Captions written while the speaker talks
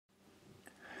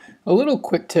A little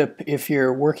quick tip if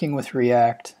you're working with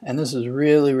React, and this is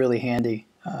really handy.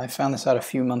 I found this out a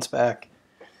few months back.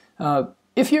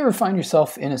 If you ever find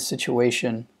yourself in a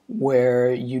situation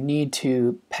where you need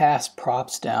to pass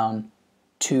props down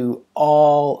to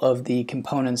all of the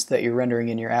components that you're rendering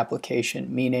in your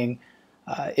application, meaning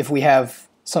if we have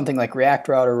something like React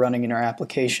Router running in our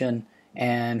application,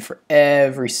 and for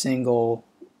every single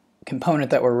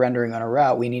component that we're rendering on a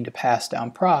route, we need to pass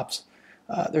down props.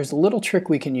 There's a little trick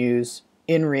we can use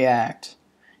in React,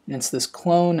 and it's this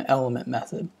cloneElement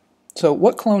method. So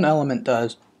what cloneElement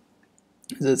does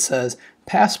is it says,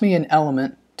 pass me an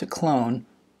element to clone,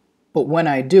 but when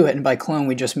I do it, and by clone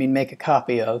we just mean make a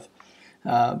copy of,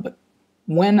 but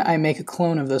when I make a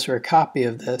clone of this or a copy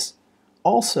of this,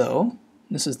 also,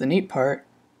 this is the neat part,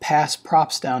 pass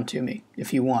props down to me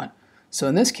if you want. So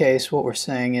in this case, what we're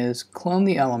saying is clone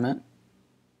the element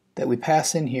that we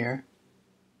pass in here,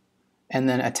 and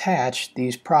then attach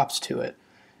these props to it.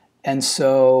 And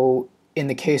so in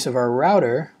the case of our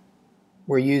router,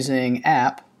 we're using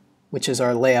app, which is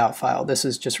our layout file. This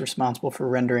is just responsible for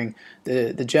rendering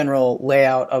the general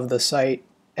layout of the site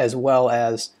as well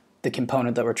as the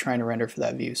component that we're trying to render for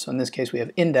that view. So in this case we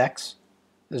have index.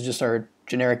 This is just our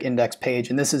generic index page,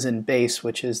 and this is in base,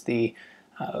 which is the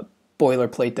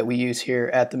boilerplate that we use here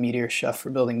at the Meteor chef for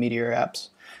building Meteor apps.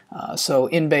 So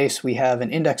in base we have an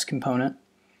index component,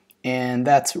 and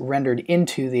that's rendered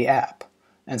into the app.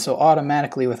 And so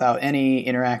automatically, without any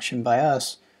interaction by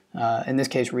us, in this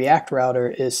case React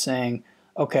Router is saying,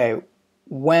 okay,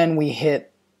 when we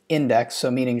hit index,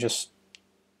 so meaning just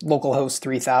localhost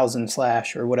 3000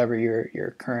 / or whatever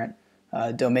your current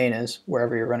domain is,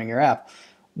 wherever you're running your app,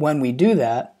 when we do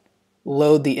that,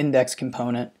 load the index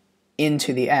component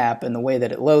into the app, and the way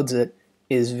that it loads it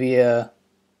is via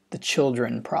the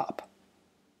children prop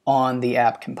on the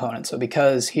app component. So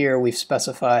because here we've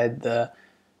specified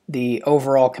the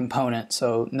overall component,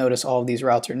 so notice all of these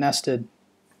routes are nested,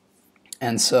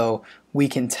 and so we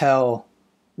can tell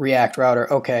React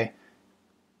Router, okay,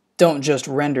 don't just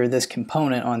render this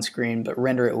component on screen, but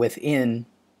render it within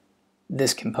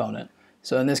this component.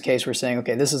 So in this case we're saying,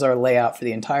 okay, this is our layout for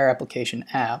the entire application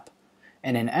app,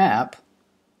 and in app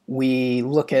we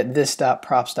look at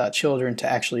this.props.children to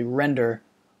actually render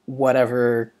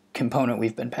whatever component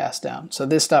we've been passed down. So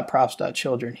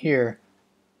this.props.children here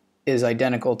is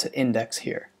identical to index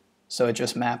here. So it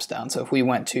just maps down. So if we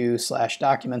went to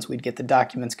 /documents, we'd get the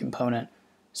documents component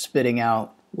spitting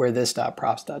out where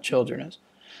this.props.children is.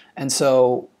 And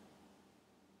so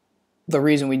the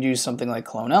reason we use something like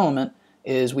cloneElement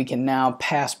is we can now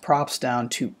pass props down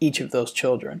to each of those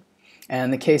children. And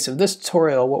in the case of this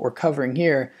tutorial, what we're covering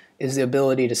here is the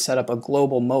ability to set up a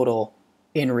global modal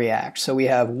in React. So we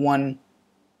have one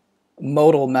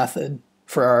modal method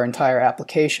for our entire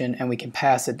application, and we can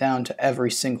pass it down to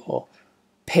every single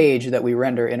page that we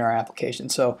render in our application.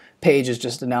 So page is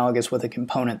just analogous with a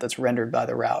component that's rendered by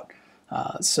the route.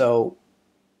 So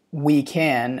we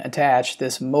can attach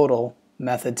this modal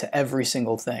method to every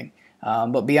single thing.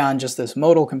 But beyond just this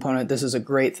modal component, this is a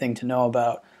great thing to know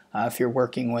about if you're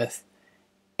working with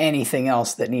anything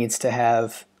else that needs to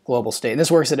have global state. And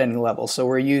this works at any level. So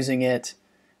we're using it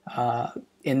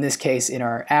in this case in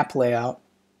our app layout,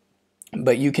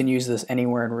 but you can use this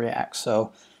anywhere in React.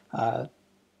 So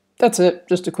that's it,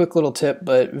 just a quick little tip,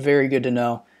 but very good to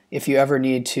know. If you ever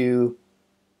need to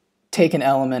take an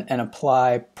element and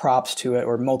apply props to it,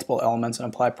 or multiple elements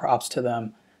and apply props to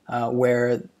them,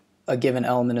 where a given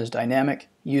element is dynamic,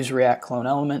 use React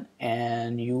cloneElement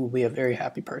and you will be a very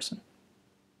happy person.